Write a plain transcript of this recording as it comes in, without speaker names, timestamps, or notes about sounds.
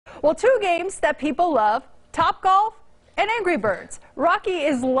Well, two games that people love, Topgolf and Angry Birds. Rocky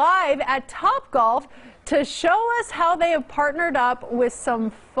is live at Topgolf to show us how they have partnered up with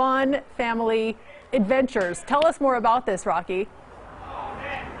some fun family adventures. Tell us more about this, Rocky.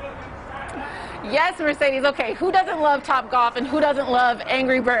 Yes, Mercedes. Okay, who doesn't love Topgolf and who doesn't love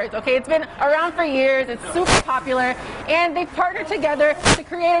Angry Birds? Okay, it's been around for years. It's super popular, and they've partnered together to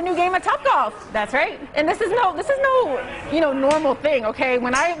create a new game of Topgolf. That's right. And this is no, normal thing. Okay,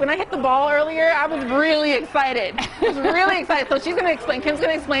 when I hit the ball earlier, I was really excited. I was really excited. So she's gonna explain. Kim's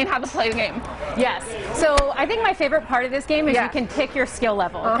gonna explain how to play the game. Yes. So I think my favorite part of this game is you can pick your skill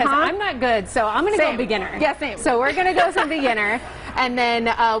level. Because I'm not good, so I'm gonna go beginner. Yeah, same. So we're gonna go some beginner. And then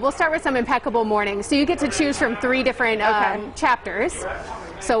we'll start with some impeccable morning. So you get to choose from 3 different chapters.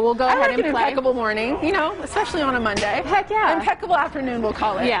 So we'll go ahead and play. Impeccable morning, you know, especially on a Monday. Heck yeah. Impeccable afternoon, we'll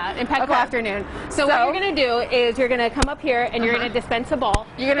call it. Yeah, impeccable afternoon. So what you're going to do is you're going to come up here and you're going to dispense a ball.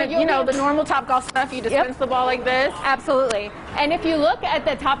 You're going to, you know, the normal Topgolf stuff, you dispense the ball like this. Absolutely. And if you look at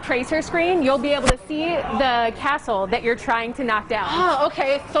the top tracer screen, you'll be able to see the castle that you're trying to knock down. Oh,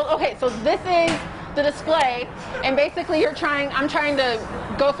 okay. So this is the display, and basically I'm trying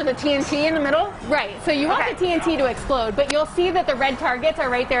to go for the TNT in the middle. Right, so you want the TNT to explode, but you'll see that the red targets are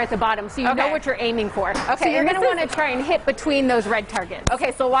right there at the bottom, so you know what you're aiming for. Okay, so you're going to want to try and hit between those red targets.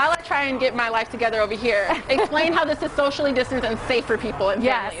 Okay, so while I try and get my life together over here, explain how this is socially distanced and safe for people and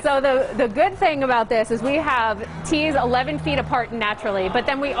families. So the good thing about this is we have tees 11 feet apart naturally, but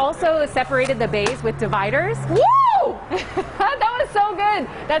then we also separated the bays with dividers. Woo! That was so good.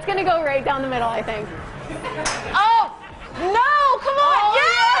 That's going to go right down the middle, I think. Oh! No! Come on!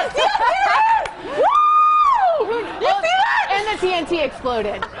 Yes! Woo! You see that? And the TNT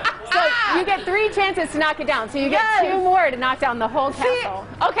exploded. So you get 3 chances to knock it down. So you get 2 more to knock down the whole castle.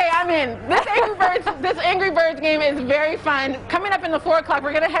 Okay, I'm in. This Angry Birds game is very fun. Coming up in the 4 o'clock,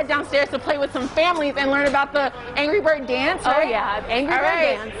 we're gonna head downstairs to play with some families and learn about the Angry Bird dance. Right? Oh yeah, Angry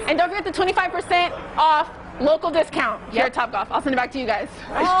Bird dance. And don't forget the 25% off local discount here at Topgolf. I'll send it back to you guys.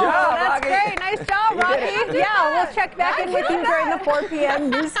 Nice job, that's great. Nice job, Rocky. Yeah, we'll check back in with you during the 4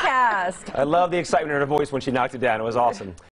 p.m. newscast. I love the excitement in her voice when she knocked it down. It was awesome.